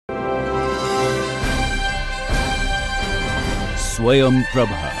Swayam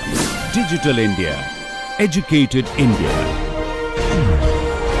Prabha. Digital India. Educated India.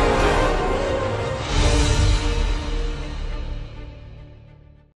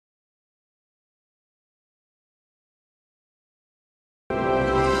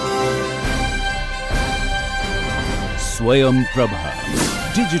 Swayam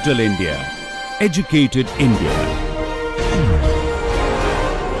Prabha. Digital India. Educated India.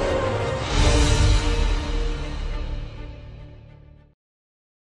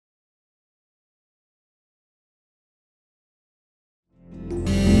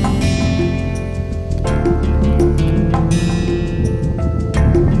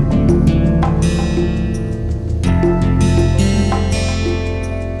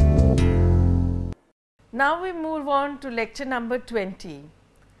 Now we move on to lecture number 20.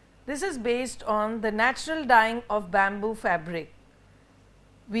 This is based on the natural dyeing of bamboo fabric.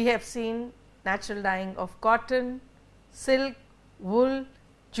 We have seen natural dyeing of cotton, silk, wool,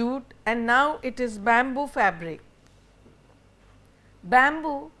 jute, and now it is bamboo fabric.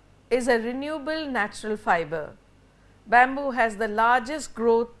 Bamboo is a renewable natural fiber. Bamboo has the largest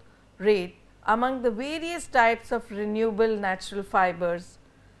growth rate among the various types of renewable natural fibers.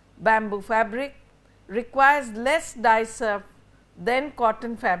 Bamboo fabric requires less dye stuff than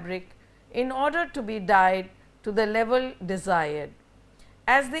cotton fabric in order to be dyed to the level desired,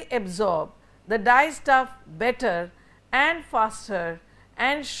 as they absorb the dye stuff better and faster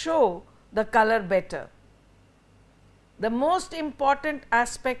and show the color better. The most important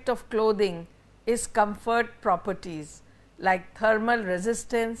aspect of clothing is comfort properties like thermal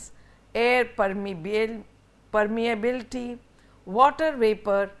resistance, air permeability, water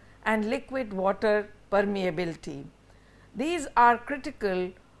vapor, and liquid water permeability. These are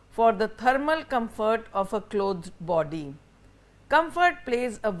critical for the thermal comfort of a clothed body. Comfort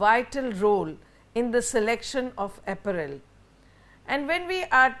plays a vital role in the selection of apparel. And when we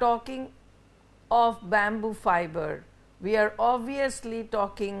are talking of bamboo fiber, we are obviously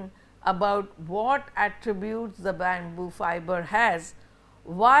talking about what attributes the bamboo fiber has,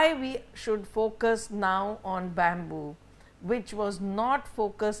 why we should focus now on bamboo, which was not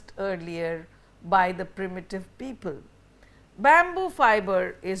focused earlier by the primitive people. Bamboo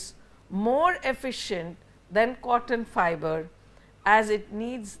fiber is more efficient than cotton fiber as it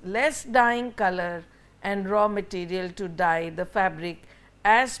needs less dyeing color and raw material to dye the fabric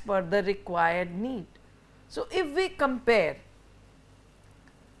as per the required need. So, if we compare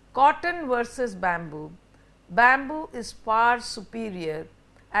cotton versus bamboo, bamboo is far superior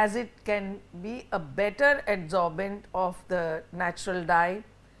as it can be a better absorbent of the natural dye.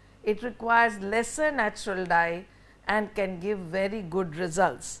 It requires lesser natural dye and can give very good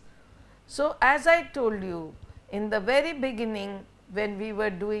results. So, as I told you in the very beginning when we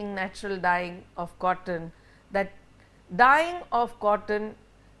were doing natural dyeing of cotton, that dyeing of cotton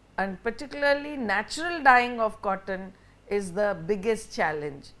and particularly natural dyeing of cotton is the biggest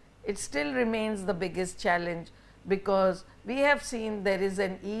challenge. It still remains the biggest challenge because we have seen there is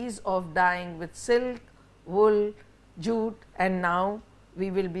an ease of dyeing with silk, wool, jute, and now we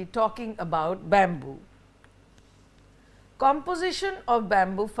will be talking about bamboo. Composition of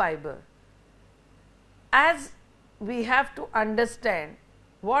bamboo fiber. As we have to understand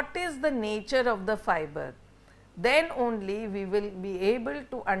what is the nature of the fiber, then only we will be able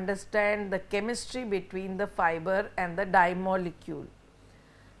to understand the chemistry between the fiber and the dye molecule.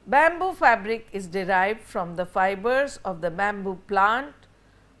 Bamboo fabric is derived from the fibers of the bamboo plant,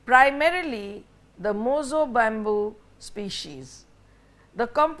 primarily the mozo bamboo species. The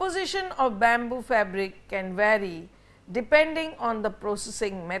composition of bamboo fabric can vary depending on the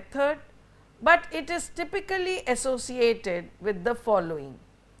processing method, but it is typically associated with the following.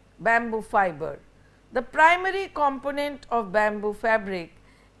 Bamboo fiber. The primary component of bamboo fabric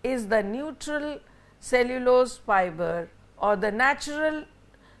is the neutral cellulose fiber or the natural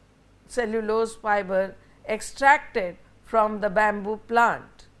cellulose fiber extracted from the bamboo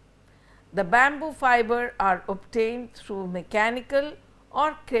plant. The bamboo fiber are obtained through mechanical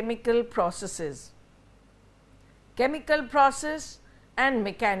or chemical processes. Chemical process and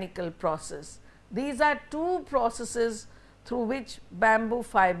mechanical process. These are two processes through which bamboo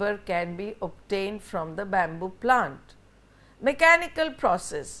fiber can be obtained from the bamboo plant. Mechanical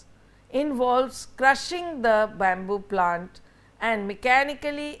process involves crushing the bamboo plant and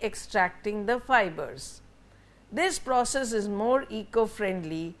mechanically extracting the fibers. This process is more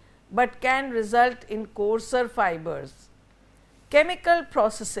eco-friendly but can result in coarser fibers. Chemical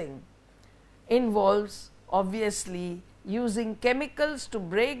processing involves obviously using chemicals to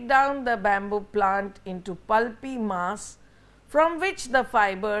break down the bamboo plant into pulpy mass from which the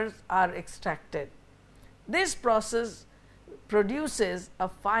fibers are extracted. This process produces a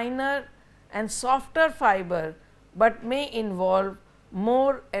finer and softer fiber, but may involve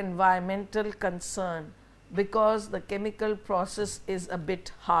more environmental concern because the chemical process is a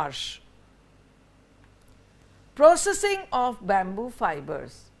bit harsh. Processing of bamboo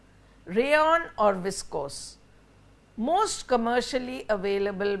fibers, rayon or viscose. Most commercially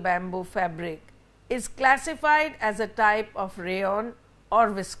available bamboo fabric is classified as a type of rayon or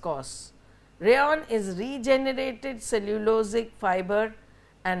viscose. Rayon is regenerated cellulosic fiber,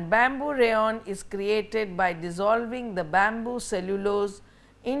 and bamboo rayon is created by dissolving the bamboo cellulose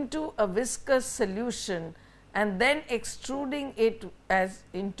into a viscous solution and then extruding it as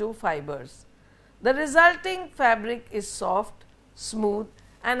into fibers. The resulting fabric is soft, smooth,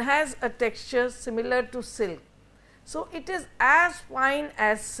 and has a texture similar to silk. So, it is as fine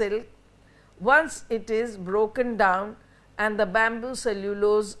as silk once it is broken down, and the bamboo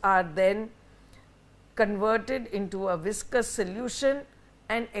cellulose are then converted into a viscous solution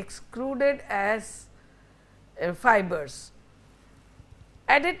and extruded as fibers.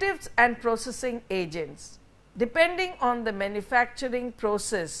 Additives and processing agents. Depending on the manufacturing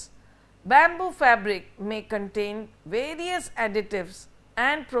process, bamboo fabric may contain various additives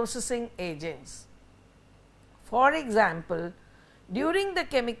and processing agents. For example, during the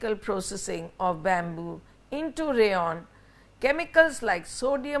chemical processing of bamboo into rayon, chemicals like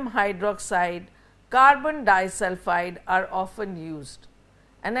sodium hydroxide, carbon disulfide are often used.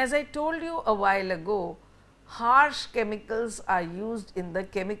 And as I told you a while ago, harsh chemicals are used in the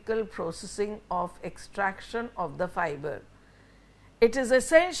chemical processing of extraction of the fiber. It is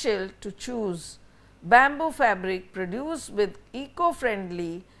essential to choose bamboo fabric produced with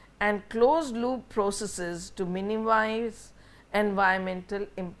eco-friendly and closed loop processes to minimize environmental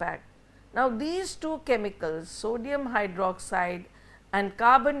impact. Now, these two chemicals, sodium hydroxide and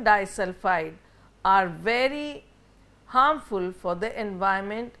carbon disulfide, are very harmful for the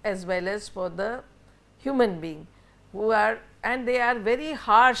environment as well as for the human being and they are very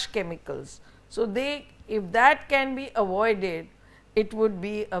harsh chemicals. So, if that can be avoided, it would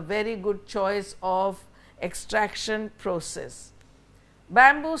be a very good choice of extraction process.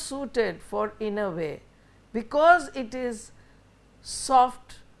 Bamboo suited for innerwear. Because it is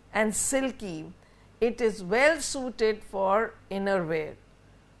soft and silky, it is well suited for innerwear.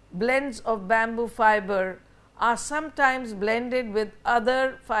 Blends of bamboo fiber are sometimes blended with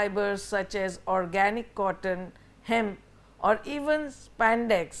other fibers such as organic cotton, hemp, or even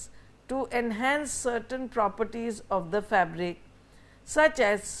spandex to enhance certain properties of the fabric such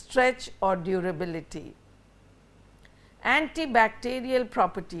as stretch or durability. Antibacterial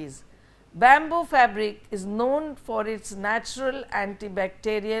properties. Bamboo fabric is known for its natural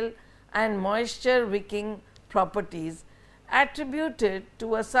antibacterial and moisture wicking properties attributed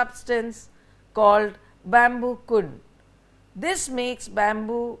to a substance called bamboo kun. This makes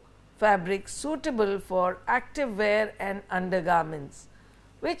bamboo fabric suitable for active wear and undergarments,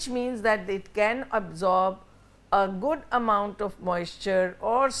 which means that it can absorb a good amount of moisture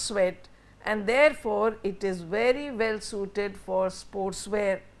or sweat, and therefore it is very well suited for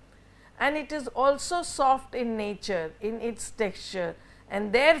sportswear. And it is also soft in nature in its texture,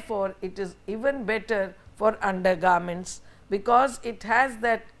 and therefore it is even better for undergarments because it has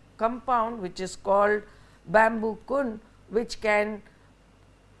that compound which is called bamboo kun, which can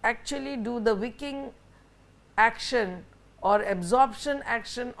actually do the wicking action or absorption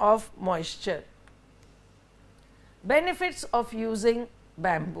action of moisture. Benefits of using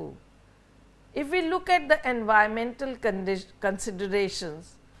bamboo. If we look at the environmental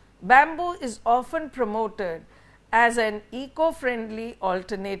considerations, bamboo is often promoted as an eco-friendly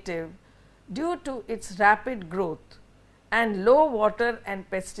alternative due to its rapid growth and low water and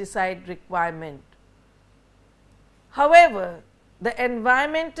pesticide requirement. However, the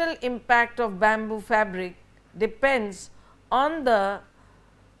environmental impact of bamboo fabric depends on the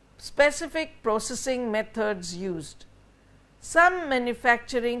specific processing methods used. Some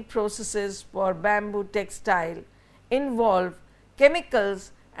manufacturing processes for bamboo textile involve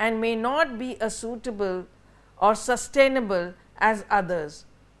chemicals and may not be as suitable or sustainable as others.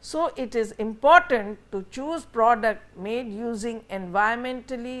 So, it is important to choose product made using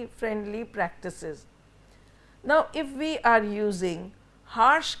environmentally friendly practices. Now, if we are using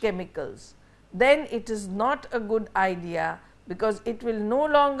harsh chemicals, then it is not a good idea because it will no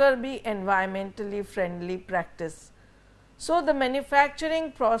longer be environmentally friendly practice. So, the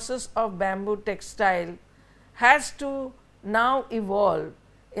manufacturing process of bamboo textile has to now evolve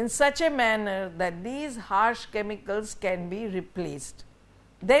in such a manner that these harsh chemicals can be replaced.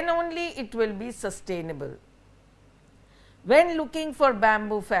 Then only it will be sustainable. When looking for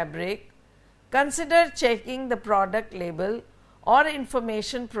bamboo fabric, consider checking the product label or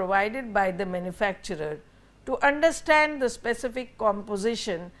information provided by the manufacturer to understand the specific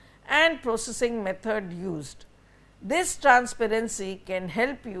composition and processing method used. This transparency can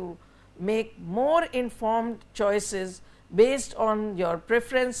help you make more informed choices based on your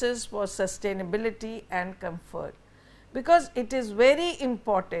preferences for sustainability and comfort, because it is very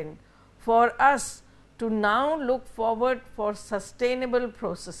important for us to now look forward for sustainable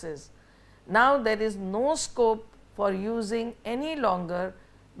processes. Now there is no scope for using any longer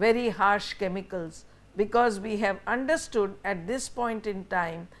very harsh chemicals, because we have understood at this point in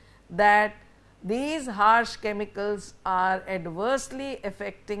time that these harsh chemicals are adversely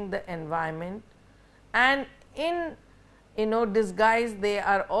affecting the environment, and in disguise they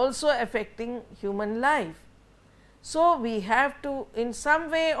are also affecting human life. So we have to, in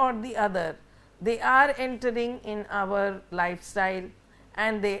some way or the other, they are entering in our lifestyle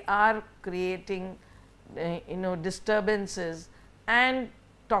and they are creating disturbances and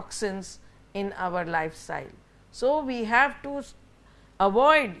toxins in our lifestyle. So we have to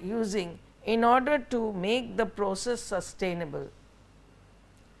avoid using in order to make the process sustainable.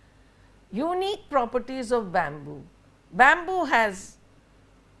 Unique properties of bamboo. Bamboo has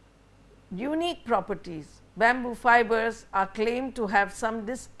unique properties. Bamboo fibers are claimed to have some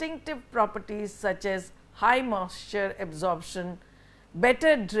distinctive properties such as high moisture absorption,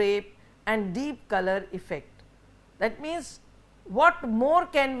 better drape and deep color effect. That means, what more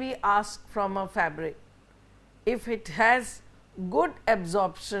can we ask from a fabric? If it has good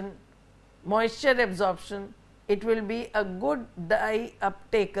absorption, moisture absorption, it will be a good dye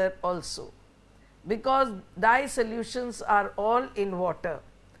uptaker also, because dye solutions are all in water.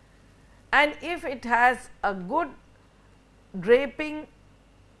 And if it has a good draping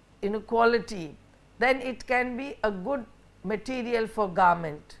quality, then it can be a good material for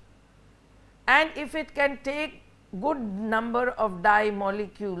garment. And if it can take good number of dye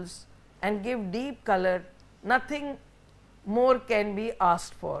molecules and give deep color, nothing more can be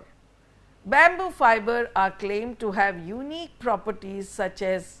asked for. Bamboo fiber are claimed to have unique properties such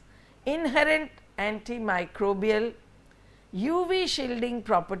as inherent antimicrobial, UV shielding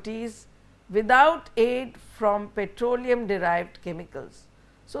properties without aid from petroleum derived chemicals.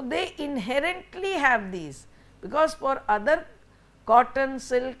 So they inherently have these, because for other cotton,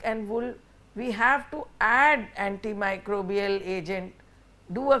 silk and wool we have to add antimicrobial agent,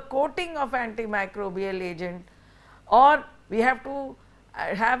 do a coating of antimicrobial agent, or we have to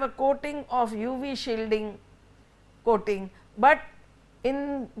have a coating of UV shielding coating. But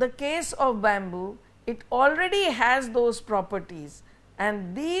in the case of bamboo, it already has those properties,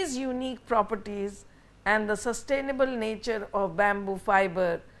 and these unique properties and the sustainable nature of bamboo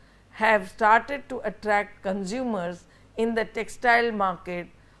fiber have started to attract consumers in the textile market,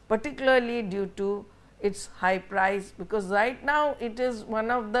 particularly due to its high price, because right now it is one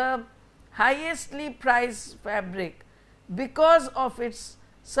of the highestly priced fabric because of its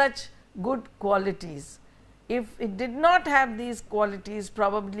such good qualities. If it did not have these qualities,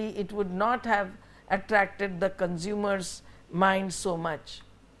 probably it would not have attracted the consumer's mind so much.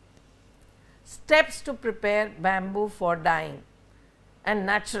 Steps to prepare bamboo for dyeing, and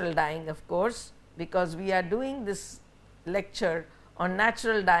natural dyeing, of course, because we are doing this lecture on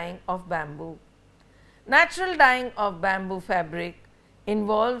natural dyeing of bamboo. Natural dyeing of bamboo fabric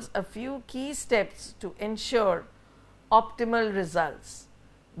involves a few key steps to ensure optimal results.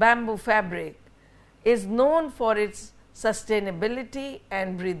 Bamboo fabric is known for its sustainability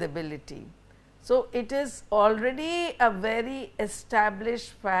and breathability. So it is already a very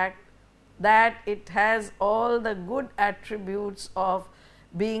established fact that it has all the good attributes of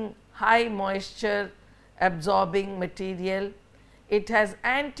being high moisture absorbing material. It has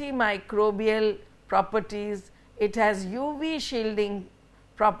antimicrobial properties, it has UV shielding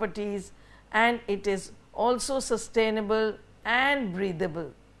properties, and it is also sustainable and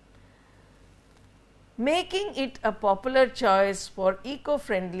breathable, making it a popular choice for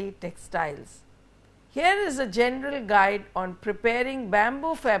eco-friendly textiles. Here is a general guide on preparing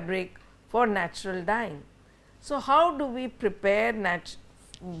bamboo fabric for natural dyeing. So how do we prepare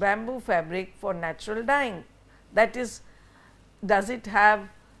bamboo fabric for natural dyeing? That is, does it have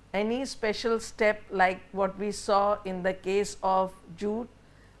any special step like what we saw in the case of jute,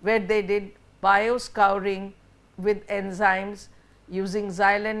 where they did bioscouring with enzymes using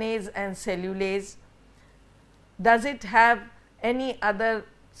xylanase and cellulase? Does it have any other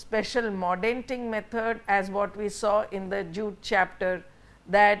special mordanting method, as what we saw in the jute chapter,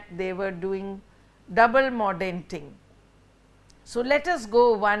 that they were doing double mordanting? So let us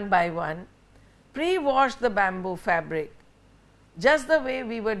go one by one. Pre-wash the bamboo fabric, just the way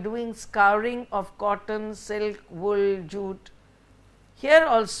we were doing scouring of cotton, silk, wool, jute. Here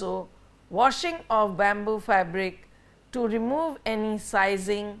also washing of bamboo fabric to remove any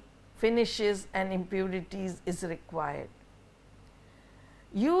sizing, finishes and impurities is required.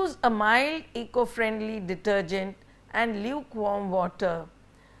 Use a mild eco-friendly detergent and lukewarm water.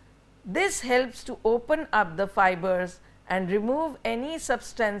 This helps to open up the fibers and remove any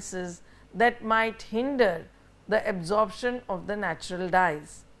substances that might hinder the absorption of the natural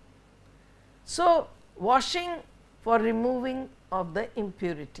dyes. So, washing for removing of the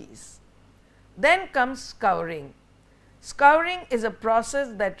impurities. Then comes scouring. Scouring is a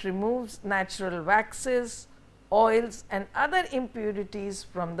process that removes natural waxes, oils and other impurities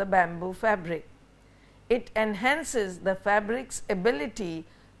from the bamboo fabric. It enhances the fabric's ability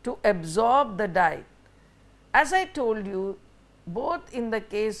to absorb the dye. As I told you, both in the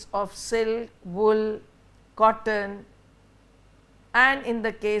case of silk, wool, cotton and in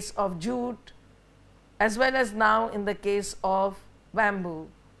the case of jute, as well as now in the case of bamboo,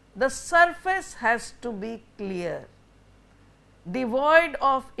 the surface has to be clear, devoid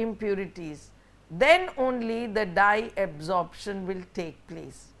of impurities. Then only the dye absorption will take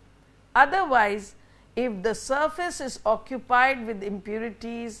place. Otherwise, if the surface is occupied with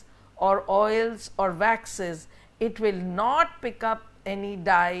impurities or oils or waxes, it will not pick up any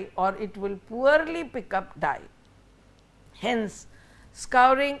dye or it will poorly pick up dye. Hence,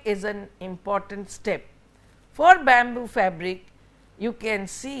 scouring is an important step. For bamboo fabric, you can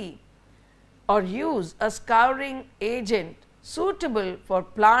see or use a scouring agent suitable for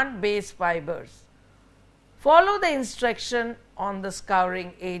plant-based fibers. Follow the instruction on the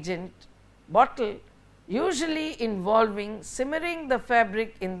scouring agent bottle, usually involving simmering the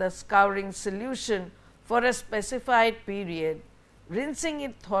fabric in the scouring solution for a specified period, rinsing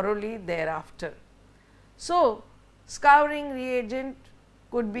it thoroughly thereafter. So, scouring reagent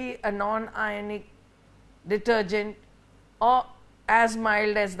could be a non-ionic detergent or as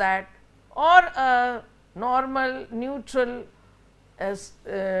mild as that, or a normal neutral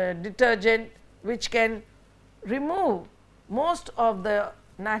detergent which can remove most of the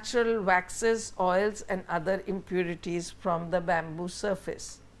natural waxes, oils and other impurities from the bamboo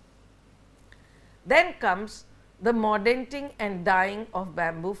surface. Then comes the mordanting and dyeing of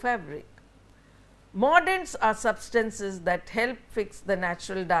bamboo fabric. Mordants are substances that help fix the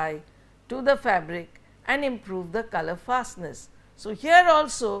natural dye to the fabric and improve the color fastness. So, here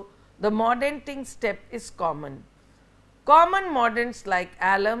also the mordanting step is common. Common mordants like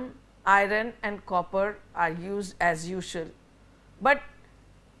alum, iron and copper are used as usual, but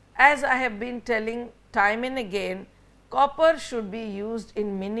as I have been telling time and again, copper should be used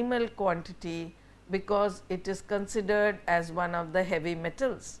in minimal quantity because it is considered as one of the heavy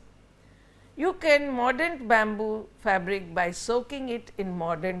metals. You can mordant bamboo fabric by soaking it in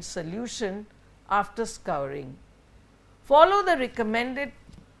mordant solution after scouring. Follow the recommended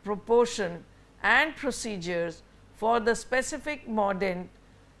proportion and procedures for the specific mordant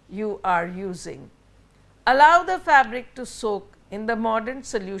you are using. Allow the fabric to soak in the mordant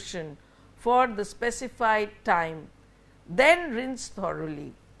solution for the specified time, then rinse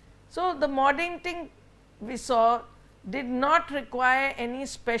thoroughly. So, the mordanting we saw did not require any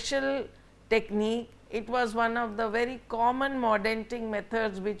special technique. It was one of the very common mordanting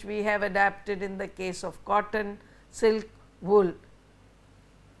methods which we have adapted in the case of cotton, silk, wool.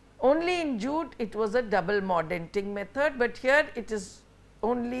 Only in jute it was a double mordanting method, but here it is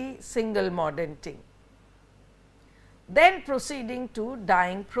only single mordanting. Then proceeding to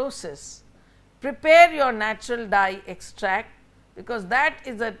dyeing process. Prepare your natural dye extract, because that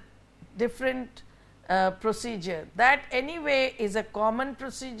is a different procedure. That anyway is a common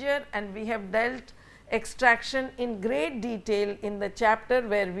procedure, and we have dealt extraction in great detail in the chapter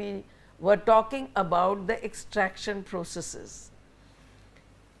where we were talking about the extraction processes.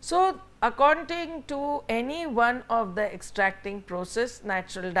 So, according to any one of the extracting process,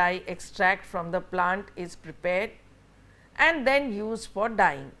 natural dye extract from the plant is prepared and then used for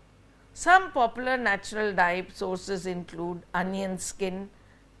dyeing. Some popular natural dye sources include onion skin,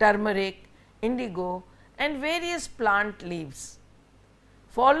 turmeric, indigo and various plant leaves.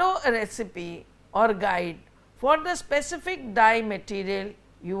 Follow a recipe or guide for the specific dye material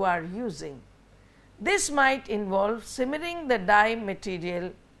you are using. This might involve simmering the dye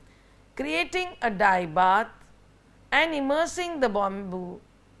material, creating a dye bath and immersing the bamboo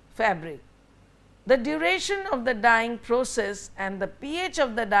fabric. The duration of the dyeing process and the pH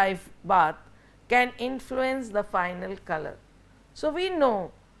of the dye bath can influence the final color. So, we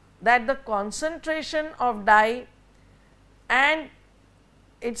know that the concentration of dye and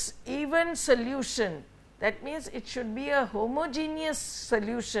its even solution, that means it should be a homogeneous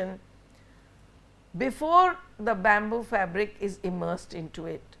solution, before the bamboo fabric is immersed into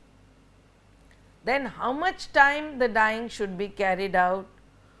it. Then how much time the dyeing should be carried out,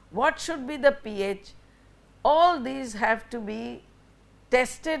 what should be the pH, all these have to be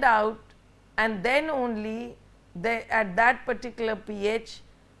tested out, and then only at that particular pH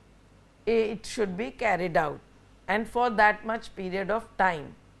it should be carried out, and for that much period of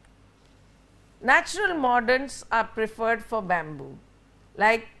time. Natural mordants are preferred for bamboo,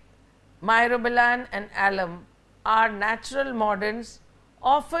 like myrobalan and alum are natural mordants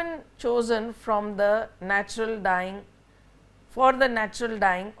often chosen from the natural dyeing for the natural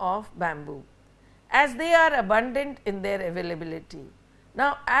dyeing of bamboo, as they are abundant in their availability.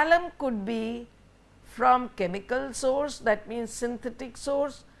 Now, alum could be from chemical source, that means synthetic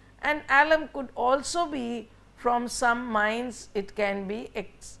source, and alum could also be from some mines, it can be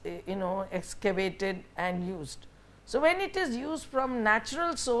excavated and used. So, when it is used from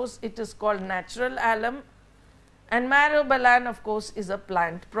natural source, it is called natural alum, and myrobalan of course is a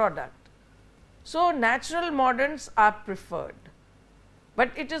plant product. So, natural mordants are preferred,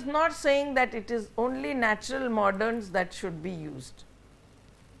 but it is not saying that it is only natural mordants that should be used.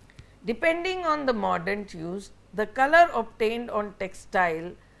 Depending on the mordant used, the color obtained on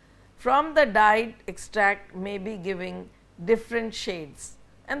textile from the dyed extract may be giving different shades,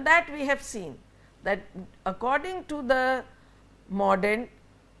 and that we have seen that according to the mordant,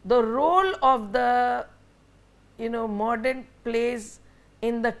 the role of the mordant plays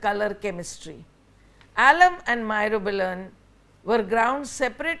in the color chemistry. Alum and myrobalan were ground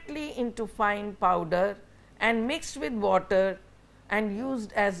separately into fine powder and mixed with water and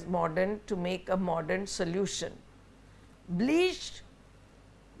used as mordant to make a mordant solution. Bleached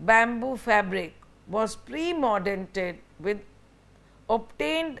bamboo fabric was pre-mordanted with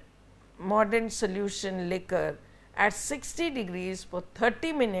obtained mordant solution liquor at 60 degrees for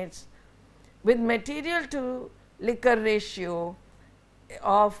 30 minutes with material to liquor ratio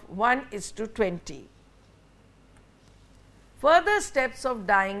of 1:20. Further steps of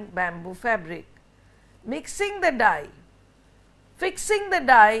dyeing bamboo fabric: mixing the dye. Fixing the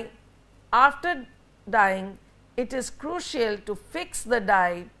dye. After dyeing, it is crucial to fix the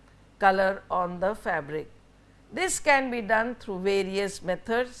dye color on the fabric. This can be done through various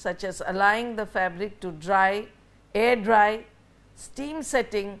methods such as allowing the fabric to dry, air dry, steam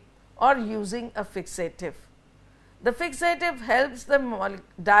setting, or using a fixative. The fixative helps the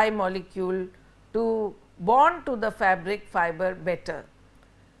dye molecule to bond to the fabric fiber better.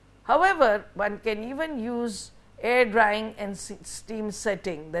 However, one can even use air drying and steam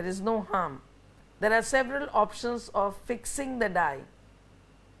setting, there is no harm. There are several options of fixing the dye.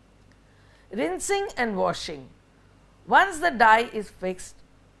 Rinsing and washing. Once the dye is fixed,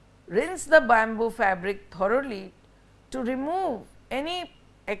 rinse the bamboo fabric thoroughly to remove any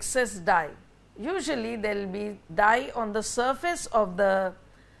excess dye. Usually there will be dye on the surface of the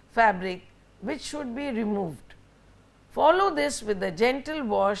fabric which should be removed. Follow this with a gentle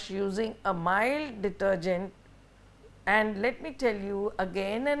wash using a mild detergent, and let me tell you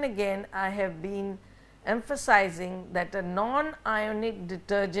again and again, I have been emphasizing that a non-ionic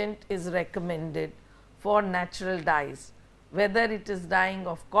detergent is recommended for natural dyes, whether it is dyeing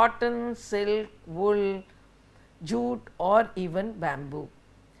of cotton, silk, wool, jute, or even bamboo.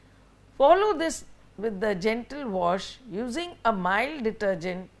 Follow this with the gentle wash using a mild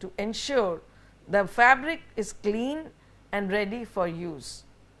detergent to ensure the fabric is clean and ready for use.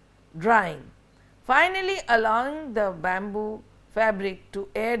 Drying. Finally, allowing the bamboo fabric to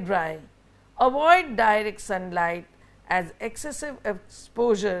air dry. Avoid direct sunlight as excessive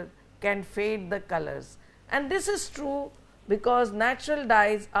exposure can fade the colors, and this is true because natural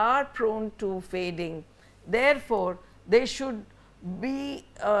dyes are prone to fading. Therefore, they should be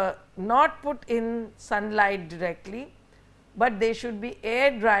not put in sunlight directly, but they should be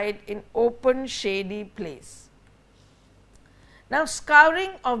air dried in open shady place. Now,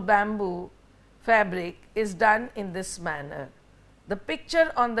 scouring of bamboo fabric is done in this manner. The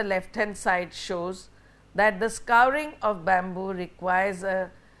picture on the left hand side shows that the scouring of bamboo requires a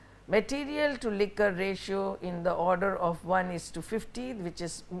material to liquor ratio in the order of 1:50,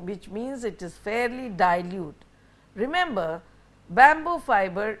 which means it is fairly dilute. Remember, bamboo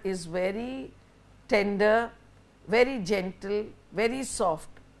fiber is very tender, very gentle, very soft,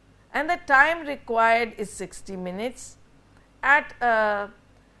 and the time required is 60 minutes at a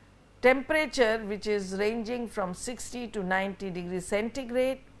temperature which is ranging from 60 to 90 degrees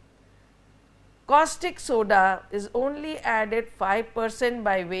centigrade. Caustic soda is only added 5%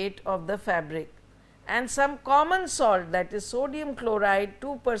 by weight of the fabric, and some common salt, that is sodium chloride,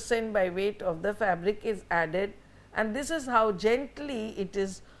 2% by weight of the fabric is added, and this is how gently it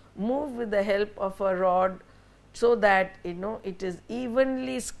is move with the help of a rod so that it is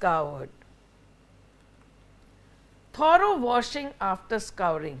evenly scoured. Thorough washing after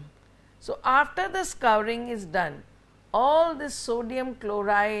scouring. So, after the scouring is done, all this sodium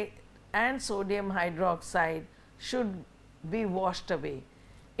chloride and sodium hydroxide should be washed away.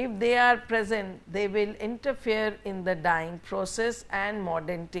 If they are present, they will interfere in the dyeing process and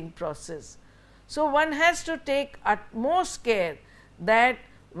mordanting process. So, one has to take utmost care that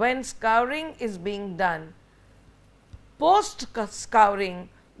when scouring is being done, post scouring,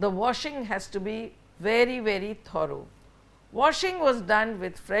 the washing has to be very thorough. Washing was done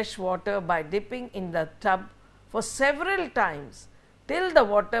with fresh water by dipping in the tub for several times till the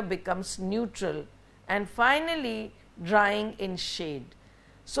water becomes neutral and finally drying in shade.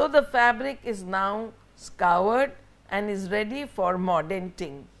 So, the fabric is now scoured and is ready for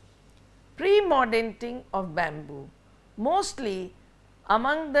mordanting. Pre-mordanting of bamboo. Mostly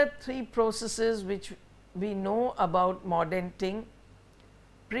among the three processes which we know about mordanting,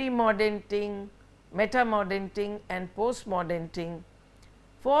 pre-mordanting, meta-mordanting and post-mordanting,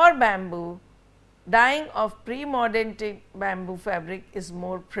 for bamboo, dyeing of pre-mordanting bamboo fabric is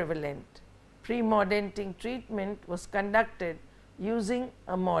more prevalent. Pre-mordanting treatment was conducted using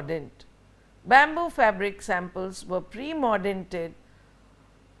a mordant. Bamboo fabric samples were pre-mordanted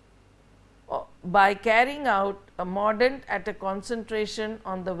by carrying out a mordant at a concentration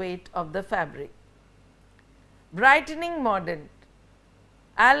on the weight of the fabric. Brightening mordant.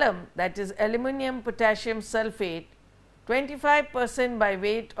 Alum, that is aluminum potassium sulfate, 25% by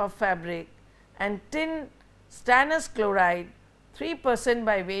weight of fabric, and tin stannous chloride, 3%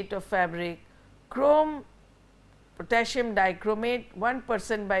 by weight of fabric, chrome potassium dichromate,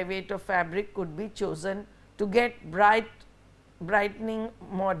 1% by weight of fabric could be chosen to get brightening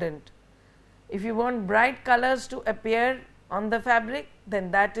mordant. If you want bright colors to appear on the fabric,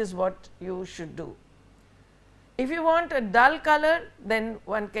 then that is what you should do. If you want a dull color, then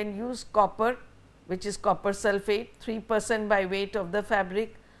one can use copper, which is copper sulfate, 3% by weight of the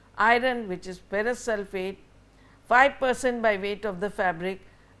fabric, iron, which is ferrous sulfate, 5% by weight of the fabric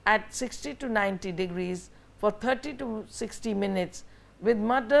at 60 to 90 degrees for 30 to 60 minutes with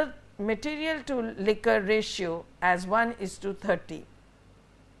material to liquor ratio as 1:30.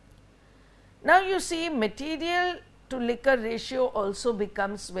 Now, you see, material to liquor ratio also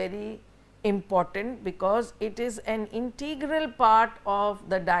becomes very important because it is an integral part of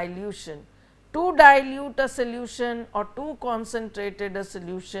the dilution. Too dilute a solution or too concentrated a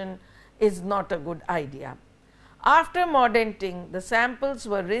solution is not a good idea. After mordanting, the samples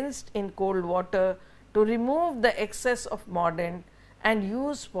were rinsed in cold water to remove the excess of mordant and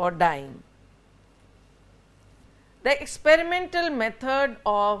used for dyeing. The experimental method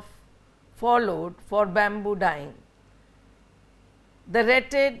followed for bamboo dyeing. The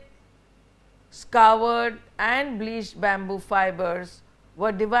retted, scoured and bleached bamboo fibers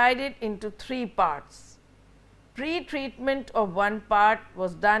were divided into three parts. Pre-treatment of one part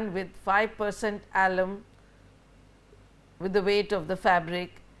was done with 5% alum with the weight of the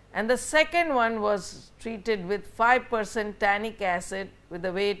fabric, and the second one was treated with 5% tannic acid with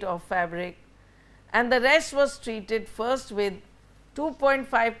the weight of fabric, and the rest was treated first with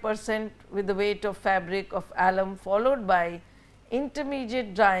 2.5% with the weight of fabric of alum, followed by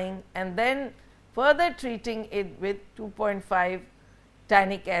intermediate drying and then further treating it with 2.5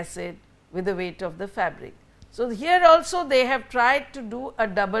 tannic acid with the weight of the fabric. So, here also they have tried to do a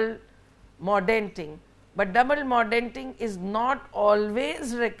double mordanting, but double mordanting is not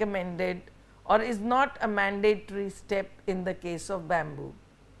always recommended or is not a mandatory step in the case of bamboo.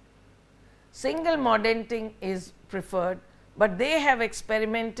 Single mordanting is preferred, but they have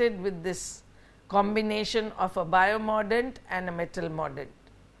experimented with this combination of a biomordant and a metal mordant.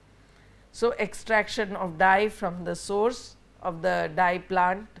 So, extraction of dye from the source of the dye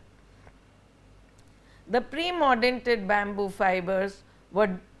plant. The pre-mordanted bamboo fibers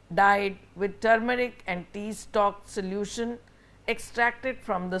were dyed with turmeric and tea stalk solution extracted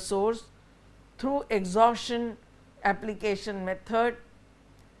from the source through exhaustion application method.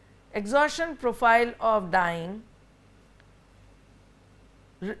 Exhaustion profile of dyeing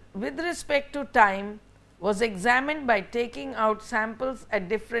with respect to time was examined by taking out samples at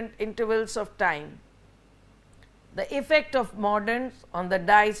different intervals of time. The effect of mordants on the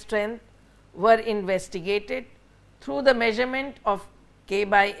dye strength were investigated through the measurement of K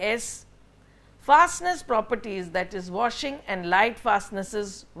by S. Fastness properties, that is washing and light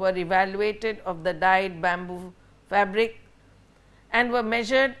fastnesses, were evaluated of the dyed bamboo fabric and were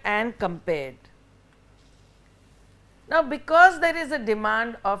measured and compared. Now, because there is a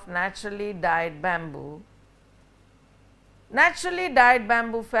demand of naturally dyed bamboo, Naturally dyed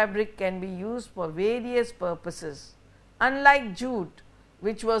bamboo fabric can be used for various purposes. Unlike jute,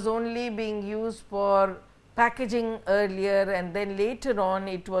 which was only being used for packaging earlier and then later on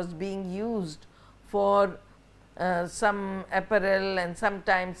it was being used for some apparel and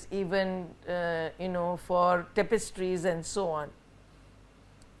sometimes even for tapestries and so on.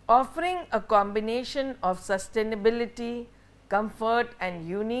 Offering a combination of sustainability, comfort and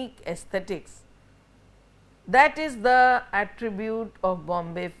unique aesthetics. That is the attribute of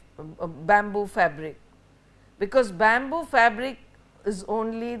bamboo fabric, because bamboo fabric is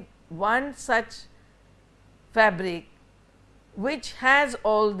only one such fabric which has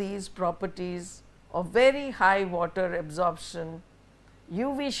all these properties of very high water absorption,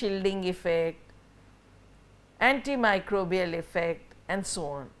 UV shielding effect, antimicrobial effect and so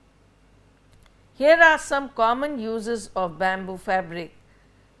on. Here are some common uses of bamboo fabric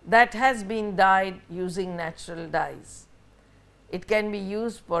that has been dyed using natural dyes. It can be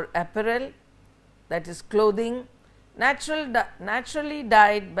used for apparel, that is clothing. Naturally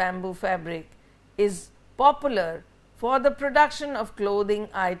dyed bamboo fabric is popular for the production of clothing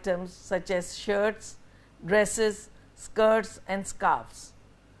items such as shirts, dresses, skirts and scarves.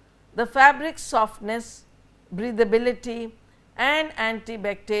 The fabric's softness, breathability and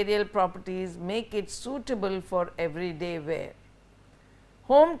antibacterial properties make it suitable for everyday wear.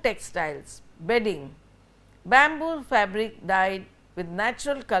 Home textiles, bedding. Bamboo fabric dyed with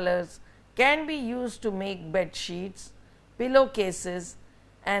natural colors can be used to make bed sheets, pillowcases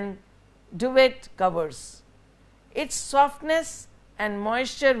and duvet covers. Its softness and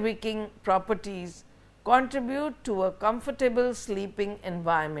moisture wicking properties contribute to a comfortable sleeping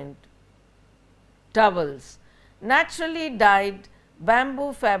environment. Towels. Naturally dyed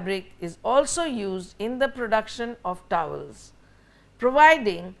bamboo fabric is also used in the production of towels,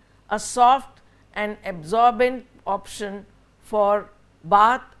 providing a soft and absorbent option for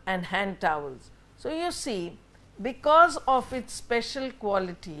bath and hand towels. So, you see, because of its special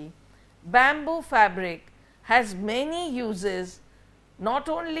quality, bamboo fabric has many uses, not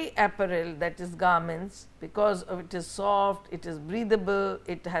only apparel, that is garments, because it is soft, it is breathable,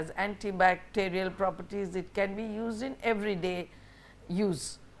 it has antibacterial properties, it can be used in everyday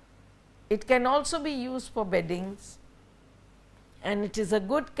use. It can also be used for beddings and it is a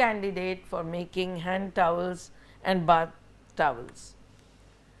good candidate for making hand towels and bath towels.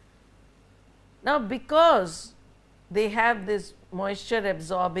 Now, because they have this moisture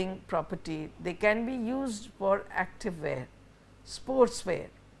absorbing property, they can be used for active wear, sports wear.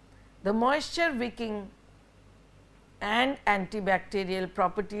 The moisture wicking and antibacterial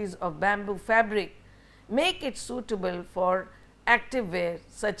properties of bamboo fabric make it suitable for active wear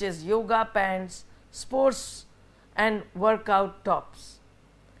such as yoga pants, sports and workout tops.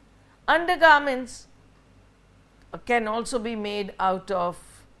 Undergarments can also be made out of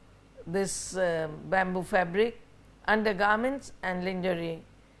this bamboo fabric, undergarments and lingerie.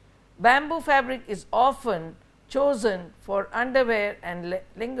 Bamboo fabric is often chosen for underwear and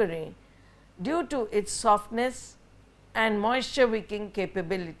lingerie due to its softness and moisture wicking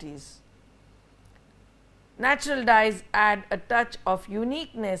capabilities. Natural dyes add a touch of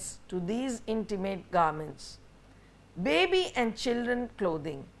uniqueness to these intimate garments. Baby and children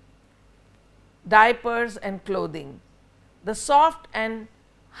clothing, diapers and clothing. The soft and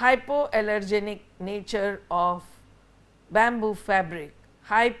hypoallergenic nature of bamboo fabric,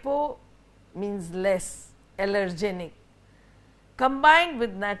 hypo means less, allergenic, combined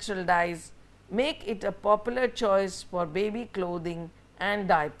with natural dyes make it a popular choice for baby clothing and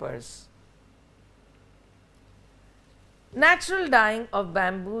diapers. Natural dyeing of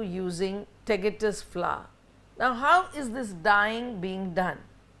bamboo using tegatus flower. Now, how is this dyeing being done?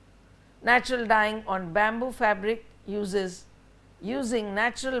 Natural dyeing on bamboo fabric using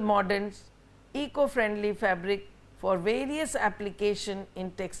natural mordants, eco-friendly fabric for various application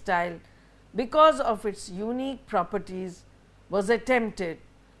in textile because of its unique properties was attempted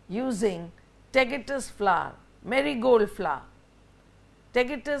using tegatus flower, marigold flower.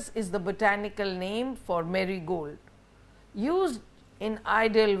 Tegatus is the botanical name for marigold. Used in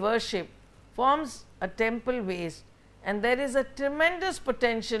idol worship, forms a temple waste, and there is a tremendous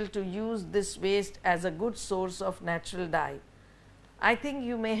potential to use this waste as a good source of natural dye. I think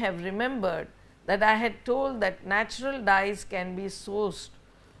you may have remembered that I had told that natural dyes can be sourced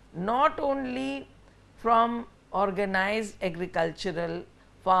not only from organized agricultural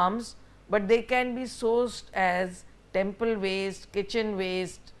farms, but they can be sourced as temple waste, kitchen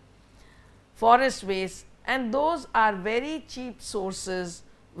waste, forest waste, and those are very cheap sources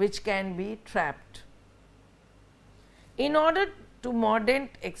which can be trapped. In order to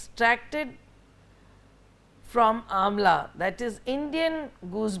mordant extracted from amla, that is Indian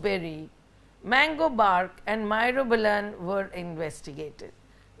gooseberry, mango bark and myrobalan were investigated.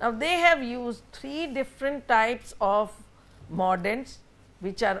 Now, they have used 3 different types of mordants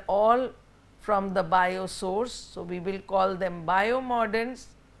which are all from the bio source. So, we will call them biomordants,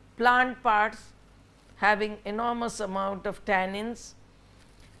 plant parts having enormous amount of tannins.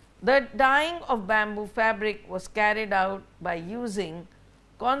 The dyeing of bamboo fabric was carried out by using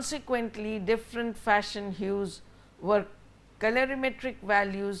consequently different fashion hues were colorimetric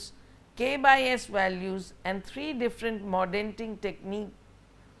values, K by S values and 3 different mordanting technique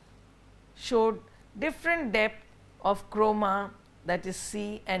showed different depth of chroma, that is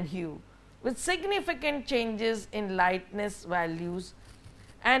C, and hue, with significant changes in lightness values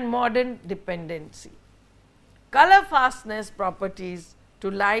and mordant dependency. Color fastness properties to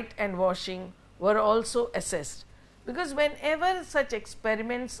light and washing were also assessed, because whenever such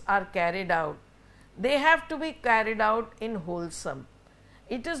experiments are carried out, they have to be carried out in wholesome.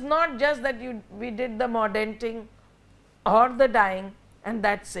 It is not just that we did the mordanting or the dyeing and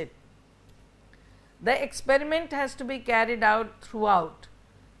that is it. The experiment has to be carried out throughout.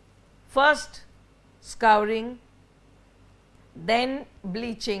 First scouring, then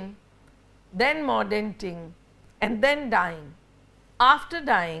bleaching, then mordanting and then dyeing. After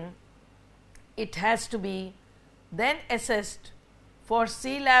dyeing, it has to be then assessed for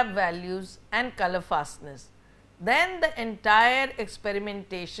C-lab values and color fastness. Then the entire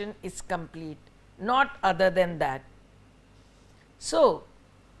experimentation is complete, not other than that. So,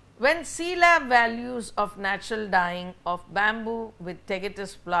 when C-lab values of natural dyeing of bamboo with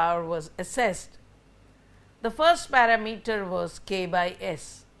tegatus flower was assessed, the first parameter was K by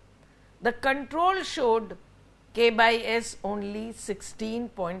S. The control showed K by S only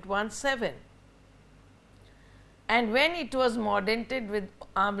 16.17, and when it was mordanted with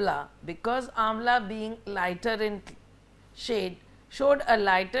amla, because amla being lighter in shade showed a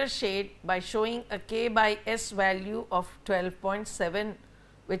lighter shade by showing a K by S value of 12.7,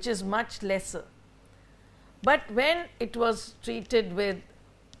 which is much lesser. But when it was treated with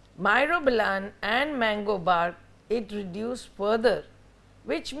myrobalan and mango bark, it reduced further,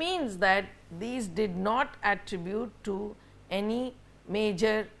 which means that these did not attribute to any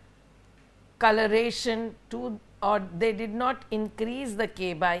major coloration to, or they did not increase the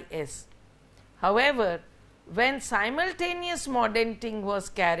K by S. However, when simultaneous mordanting was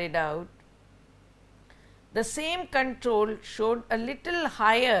carried out, the same control showed a little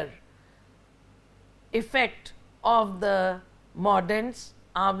higher effect of the mordants,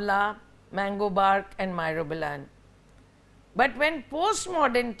 amla, mango bark and myrobalan. But when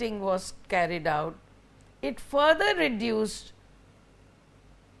post-mordanting was carried out, it further reduced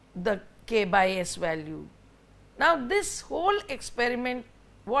the K by S value. Now, this whole experiment,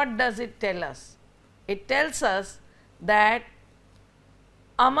 what does it tell us? It tells us that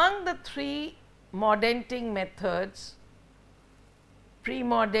among the 3 mordanting methods,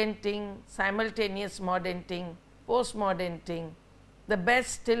 pre-mordanting, simultaneous mordanting, post-mordanting, the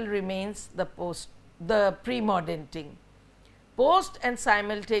best still remains the pre-mordanting. Post and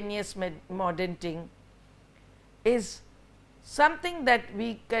simultaneous mordanting is something that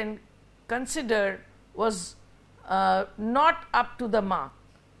we can consider was not up to the mark.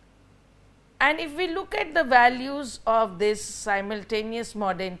 And if we look at the values of this simultaneous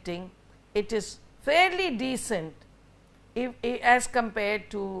mordanting, it is fairly decent as compared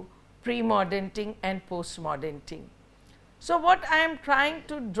to pre-mordanting and post-mordanting. So, what I am trying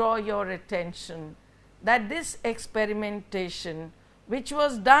to draw your attention that this experimentation, which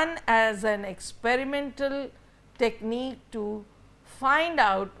was done as an experimental technique to find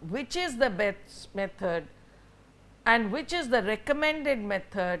out which is the best method and which is the recommended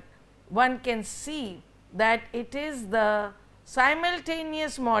method, one can see that it is the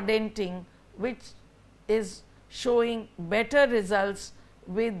simultaneous mordanting which is showing better results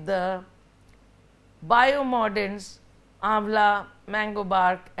with the biomordants, amla, mango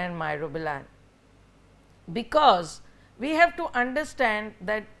bark and myrobalan. Because we have to understand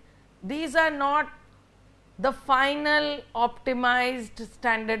that these are not the final optimized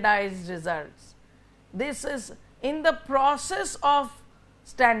standardized results. This is in the process of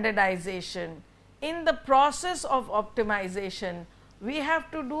standardization, in the process of optimization, we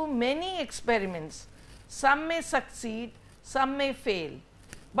have to do many experiments. Some may succeed, some may fail,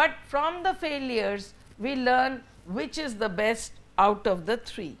 but from the failures we learn which is the best out of the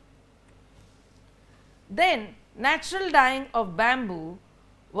 3. Then natural dyeing of bamboo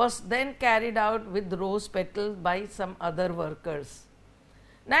was then carried out with rose petals by some other workers.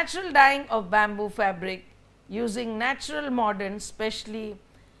 Natural dyeing of bamboo fabric using natural mordants, especially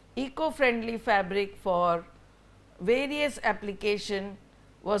eco-friendly fabric for various application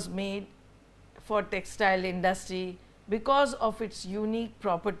was made for textile industry because of its unique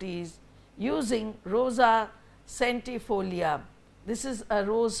properties using Rosa centifolia. This is a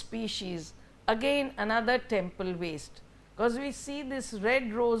rose species, again another temple waste, because we see this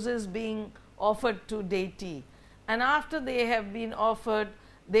red roses being offered to deity, and after they have been offered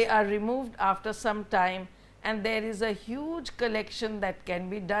they are removed after some time, and there is a huge collection that can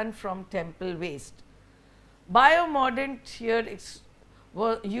be done from temple waste. Biomordant here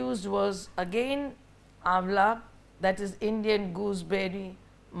used was again avla, that is Indian gooseberry,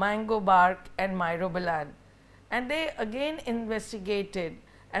 mango bark and myrobalan, and they again investigated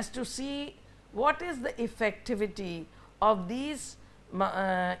as to see what is the effectivity of these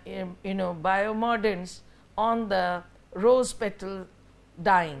biomordants on the rose petal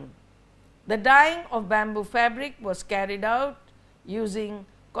dyeing. The dyeing of bamboo fabric was carried out using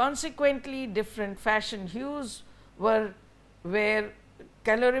consequently different fashion hues where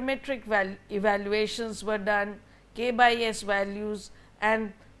calorimetric evaluations were done, K/S values,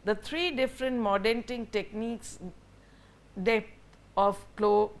 and the three different mordanting techniques, depth of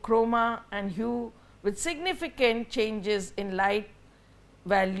chroma and hue with significant changes in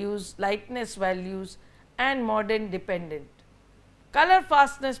lightness values and mordant dependent. Color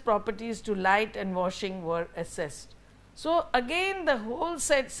fastness properties to light and washing were assessed. So again the whole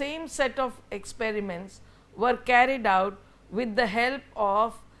same set of experiments were carried out with the help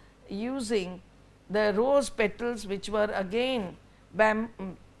of using the rose petals, which were again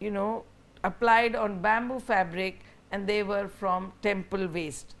applied on bamboo fabric, and they were from temple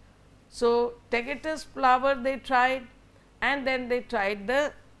waste. So Tagetes flower they tried, and then they tried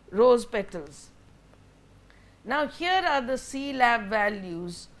the rose petals. Now here are the C lab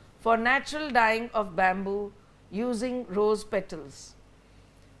values for natural dyeing of bamboo using rose petals.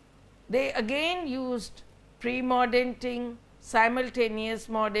 They again used pre-mordanting, simultaneous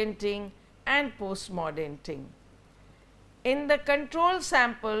mordanting and post-mordanting. In the control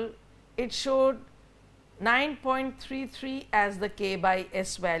sample, it showed 9.33 as the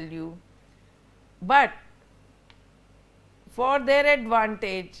K/S value, but for their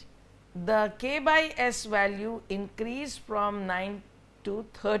advantage, the K/S value increased from 9 to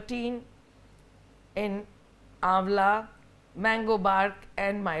 13 in avla, mango bark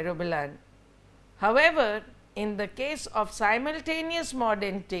and myrobalan. However, in the case of simultaneous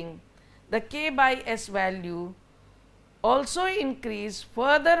mordanting, the K/S value also increased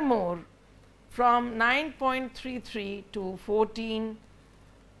furthermore from 9.33 to 14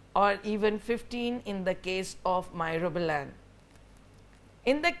 or even 15 in the case of myrobalan.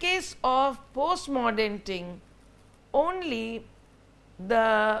 In the case of post-mordanting, only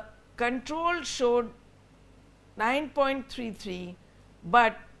the control showed 9.33,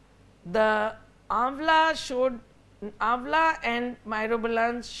 but the avla and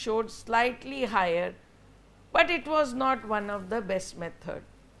myrobalan showed slightly higher, but it was not one of the best method.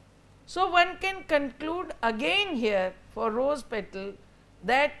 So one can conclude again here for rose petal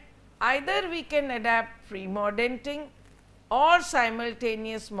that either we can adapt pre-mordanting or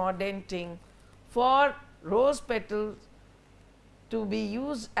simultaneous mordanting for rose petals to be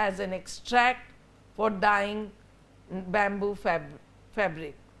used as an extract for dyeing bamboo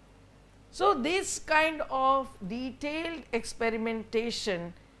fabric. So this kind of detailed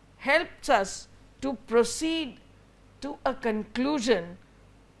experimentation helps us to proceed to a conclusion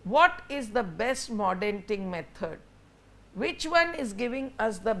what is the best mordanting method, which one is giving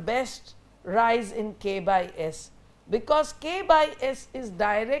us the best rise in K/S, because K/S is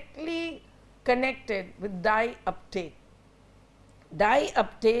directly connected with dye uptake. Dye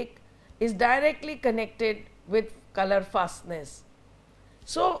uptake is directly connected with color fastness.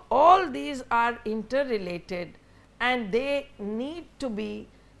 So all these are interrelated and they need to be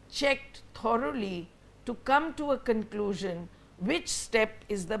checked thoroughly to come to a conclusion which step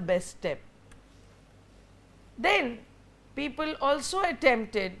is the best step. Then people also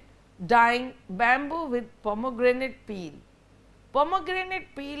attempted dyeing bamboo with pomegranate peel.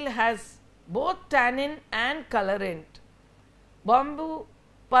 Pomegranate peel has both tannin and colorant. Bamboo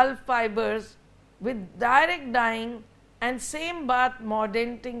pulp fibers with direct dyeing and same bath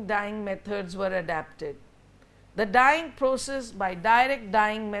mordanting dyeing methods were adapted. The dyeing process by direct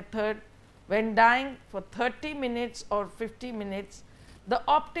dyeing method, when dyeing for 30 minutes or 50 minutes, the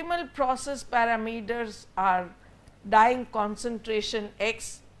optimal process parameters are dyeing concentration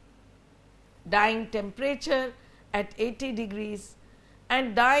X, dyeing temperature at 80 degrees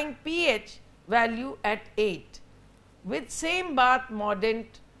and dyeing pH value at 8 with same bath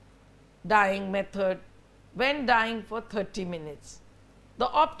mordant dyeing method when dyeing for 30 minutes. The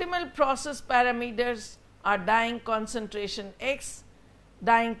optimal process parameters are dyeing concentration X,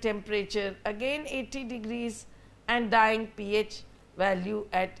 dyeing temperature again 80 degrees, and dyeing pH value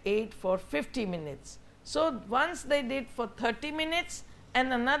at 8 for 50 minutes. So, once they did for 30 minutes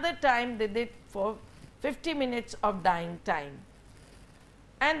and another time they did for 50 minutes of dyeing time,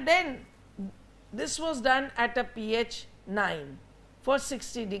 and then this was done at a pH 9 for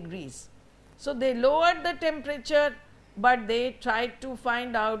 60 degrees. So, they lowered the temperature, but they tried to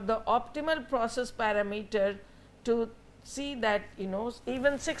find out the optimal process parameter to see that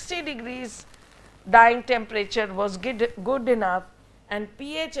even 60 degrees dyeing temperature was good enough, and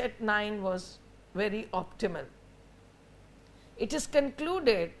pH at 9 was very optimal. It is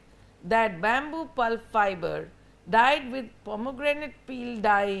concluded that bamboo pulp fiber dyed with pomegranate peel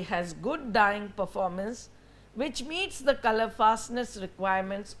dye has good dyeing performance, which meets the color fastness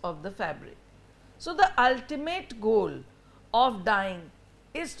requirements of the fabric. So, the ultimate goal of dyeing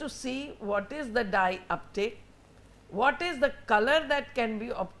is to see what is the dye uptake, what is the color that can be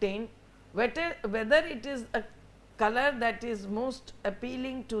obtained, whether it is a color that is most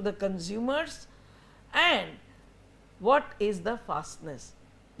appealing to the consumers, and what is the fastness,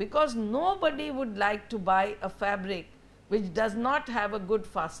 because nobody would like to buy a fabric which does not have a good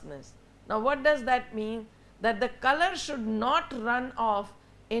fastness. Now, what does that mean? That the color should not run off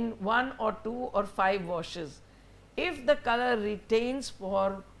in 1 or 2 or 5 washes. If the color retains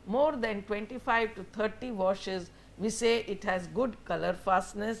for more than 25 to 30 washes, we say it has good color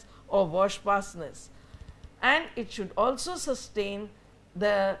fastness or wash fastness. And it should also sustain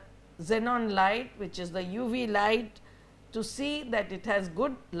the xenon light, which is the UV light, to see that it has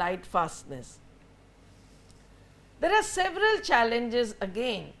good light fastness. There are several challenges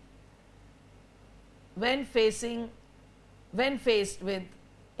again when faced with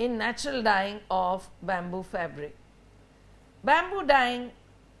in natural dyeing of bamboo fabric. Bamboo dyeing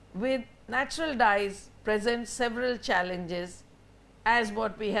with natural dyes presents several challenges, as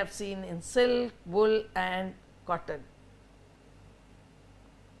what we have seen in silk, wool and cotton.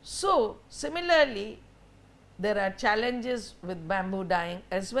 So, similarly, there are challenges with bamboo dyeing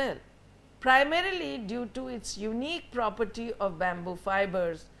as well, primarily due to its unique property of bamboo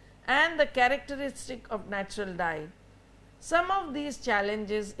fibers and the characteristic of natural dye. Some of these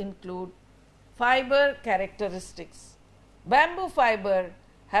challenges include fiber characteristics. Bamboo fiber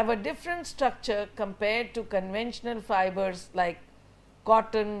have a different structure compared to conventional fibers like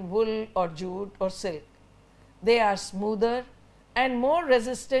cotton, wool or jute or silk. They are smoother and more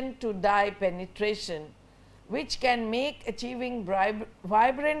resistant to dye penetration, which can make achieving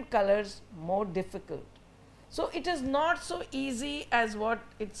vibrant colors more difficult. So, it is not so easy as what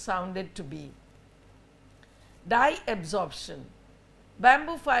it sounded to be. Dye absorption.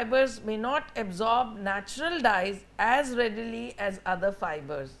 Bamboo fibers may not absorb natural dyes as readily as other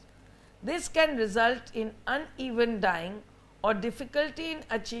fibers. This can result in uneven dyeing or difficulty in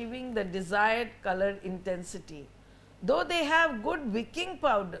achieving the desired color intensity. Though they have good wicking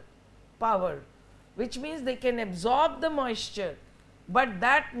power, which means they can absorb the moisture, but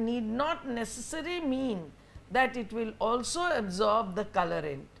that need not necessarily mean that it will also absorb the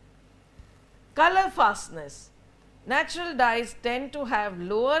colorant. Color fastness. Natural dyes tend to have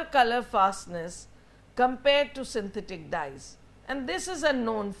lower color fastness compared to synthetic dyes, and this is a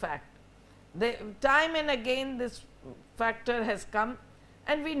known fact. Time and again this factor has come,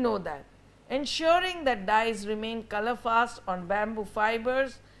 and we know that. Ensuring that dyes remain color fast on bamboo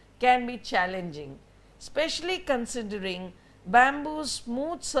fibers can be challenging, especially considering bamboo's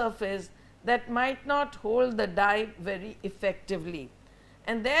smooth surface that might not hold the dye very effectively,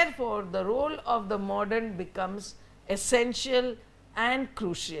 and therefore the role of the mordant becomes essential and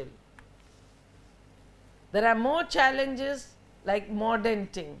crucial. There are more challenges like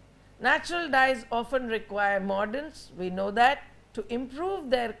mordanting. Natural dyes often require mordants, we know that, to improve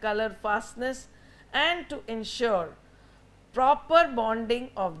their color fastness and to ensure proper bonding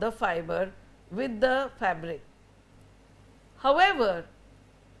of the fiber with the fabric. However,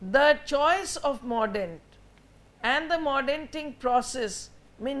 the choice of mordant and the mordanting process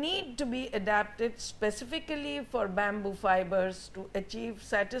may need to be adapted specifically for bamboo fibers to achieve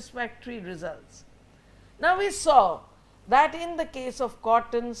satisfactory results. Now, we saw that in the case of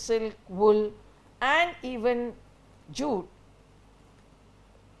cotton, silk, wool and even jute,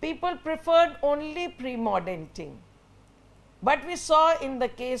 people preferred only pre-mordanting. But we saw in the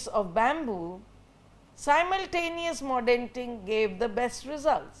case of bamboo, simultaneous mordanting gave the best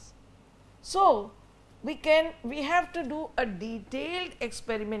results. So, we have to do a detailed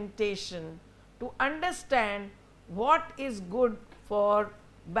experimentation to understand what is good for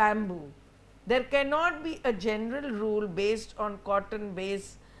bamboo. There cannot be a general rule based on cotton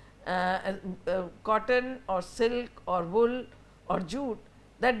based cotton or silk or wool or jute,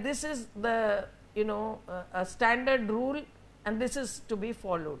 that this is the a standard rule and this is to be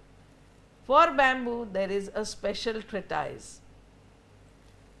followed. For bamboo there is a special treatise.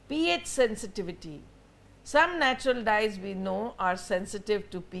 pH sensitivity. Some natural dyes we know are sensitive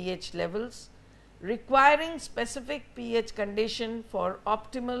to pH levels, requiring specific pH condition for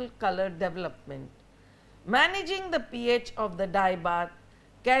optimal color development. Managing the pH of the dye bath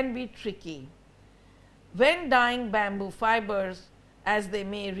can be tricky when dyeing bamboo fibers, as they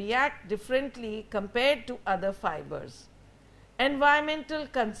may react differently compared to other fibers. Environmental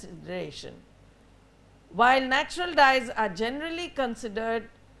consideration. While natural dyes are generally considered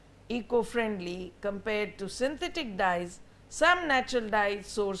eco-friendly compared to synthetic dyes, some natural dye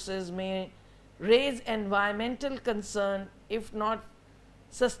sources may raise environmental concern if not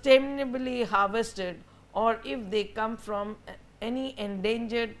sustainably harvested or if they come from any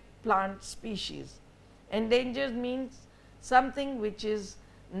endangered plant species. Endangered means something which is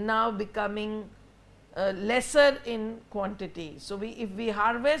now becoming lesser in quantity. So, if we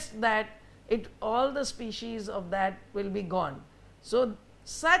harvest that, all the species of that will be gone. So,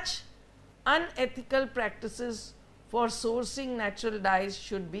 such unethical practices for sourcing natural dyes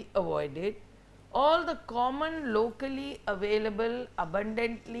should be avoided. All the common locally available,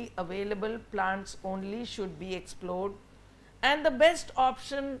 abundantly available plants only should be explored, and the best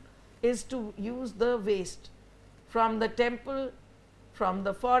option is to use the waste from the temple, from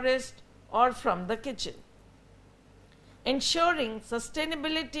the forest or from the kitchen. Ensuring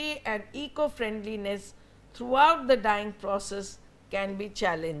sustainability and eco-friendliness throughout the dyeing process can be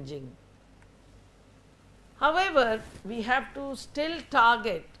challenging. However, we have to still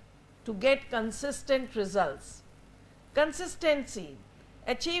target to get consistent results. Consistency.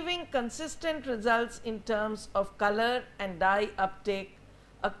 Achieving consistent results in terms of color and dye uptake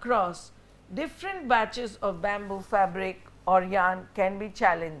across different batches of bamboo fabric or yarn can be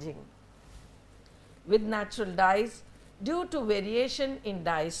challenging. With natural dyes, due to variation in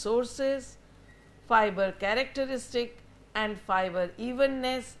dye sources, fiber characteristic and fiber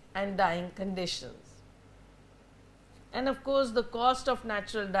evenness and dyeing conditions. And of course, the cost of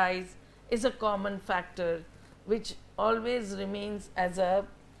natural dyes is a common factor which always remains as a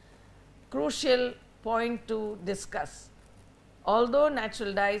crucial point to discuss. Although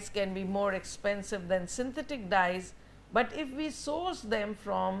natural dyes can be more expensive than synthetic dyes, but if we source them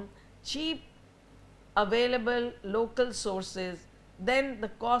from cheap available local sources, then the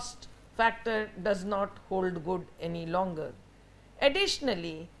cost factor does not hold good any longer.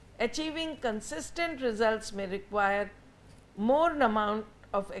 Additionally, achieving consistent results may require more amount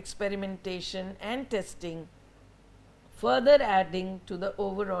of experimentation and testing, further adding to the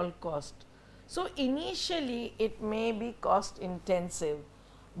overall cost. So, initially it may be cost intensive,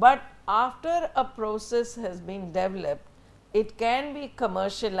 but after a process has been developed, it can be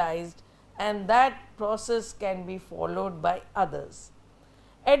commercialized and that process can be followed by others.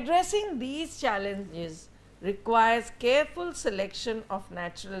 Addressing these challenges requires careful selection of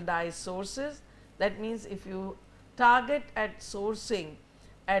natural dye sources. That means, if you target at sourcing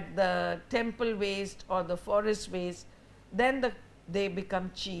at the temple waste or the forest waste, then they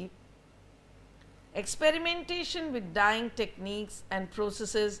become cheap. Experimentation with dyeing techniques and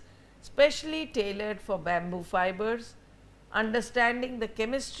processes specially tailored for bamboo fibers, understanding the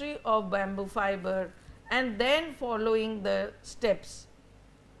chemistry of bamboo fiber and then following the steps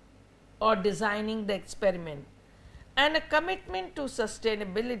or designing the experiment, and a commitment to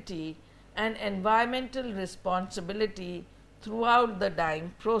sustainability and environmental responsibility throughout the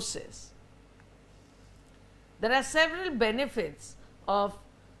dyeing process. There are several benefits of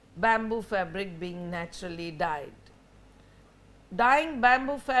bamboo fabric being naturally dyed. Dyeing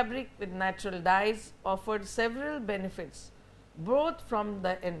bamboo fabric with natural dyes offered several benefits, both from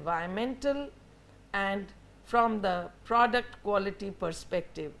the environmental and from the product quality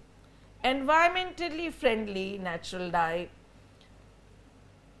perspective. Environmentally friendly natural dye,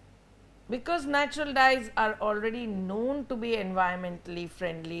 because natural dyes are already known to be environmentally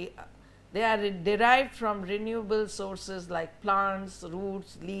friendly, they are derived from renewable sources like plants,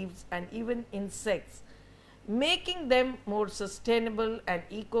 roots, leaves and even insects, making them more sustainable and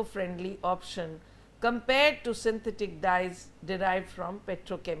eco-friendly option compared to synthetic dyes derived from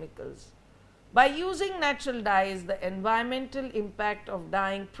petrochemicals. By using natural dyes, the environmental impact of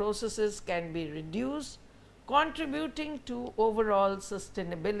dyeing processes can be reduced, contributing to overall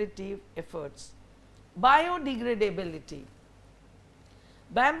sustainability efforts. Biodegradability.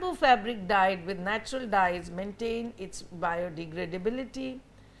 Bamboo fabric dyed with natural dyes maintain its biodegradability,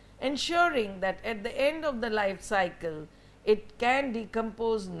 ensuring that at the end of the life cycle, it can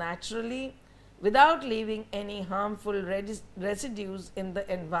decompose naturally without leaving any harmful residues in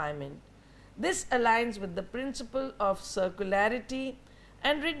the environment. This aligns with the principle of circularity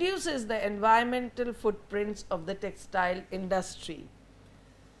and reduces the environmental footprints of the textile industry.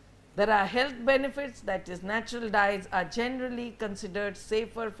 There are health benefits, that is, natural dyes are generally considered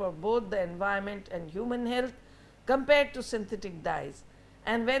safer for both the environment and human health compared to synthetic dyes.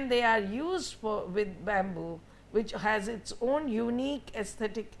 And when they are used with bamboo, which has its own unique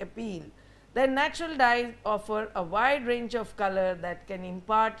aesthetic appeal, then natural dyes offer a wide range of color that can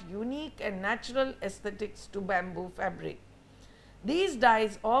impart unique and natural aesthetics to bamboo fabric. These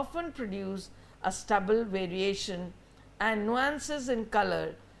dyes often produce a stubble variation and nuances in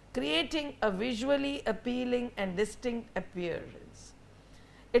color, creating a visually appealing and distinct appearance.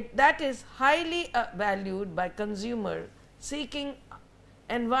 That is highly valued by consumers seeking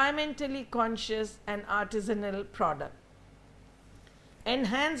environmentally conscious and artisanal product.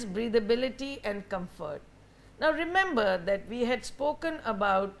 Enhance breathability and comfort. Now remember that we had spoken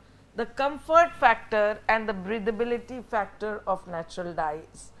about the comfort factor and the breathability factor of natural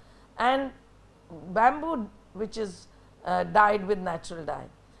dyes, and bamboo, which is dyed with natural dye.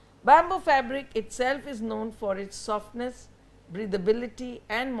 Bamboo fabric itself is known for its softness, breathability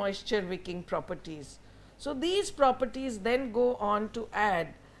and moisture wicking properties. So these properties then go on to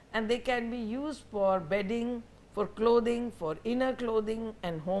add, and they can be used for bedding, for clothing, for inner clothing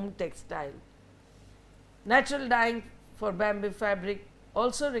and home textile. Natural dyeing for bamboo fabric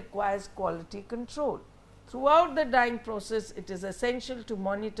also requires quality control. Throughout the dyeing process, it is essential to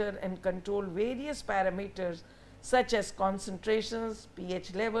monitor and control various parameters such as concentrations,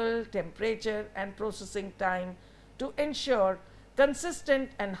 pH level, temperature and processing time to ensure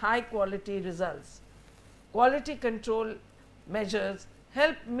consistent and high quality results. Quality control measures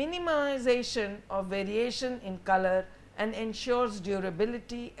help minimization of variation in color and ensures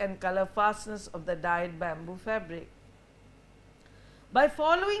durability and color fastness of the dyed bamboo fabric. By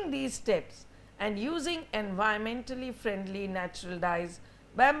following these steps and using environmentally friendly natural dyes,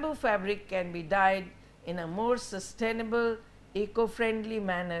 bamboo fabric can be dyed in a more sustainable, eco-friendly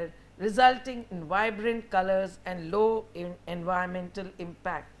manner, resulting in vibrant colors and low environmental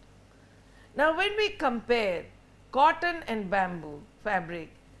impact. Now, when we compare cotton and bamboo fabric,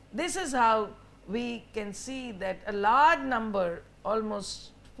 this is how we can see that a large number,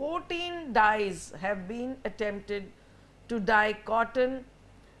 almost 14 dyes have been attempted to dye cotton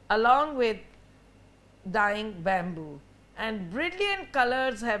along with dyeing bamboo, and brilliant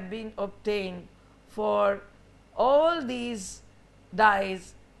colors have been obtained for all these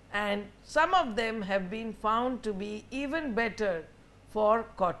dyes, and some of them have been found to be even better for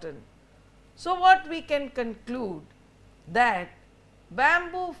cotton. So what we can conclude, that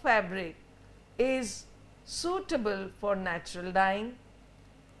bamboo fabric is suitable for natural dyeing.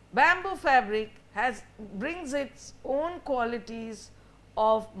 Bamboo fabric brings its own qualities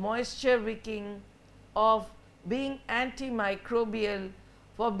of moisture wicking, of being antimicrobial,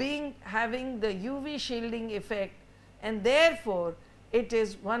 for having the UV shielding effect, and therefore it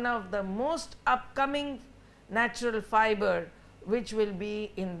is one of the most upcoming natural fiber which will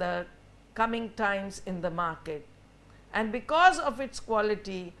be in the coming times in the market. And because of its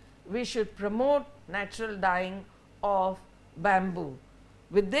quality, we should promote natural dyeing of bamboo.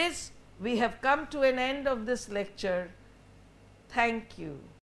 With this, we have come to an end of this lecture. Thank you.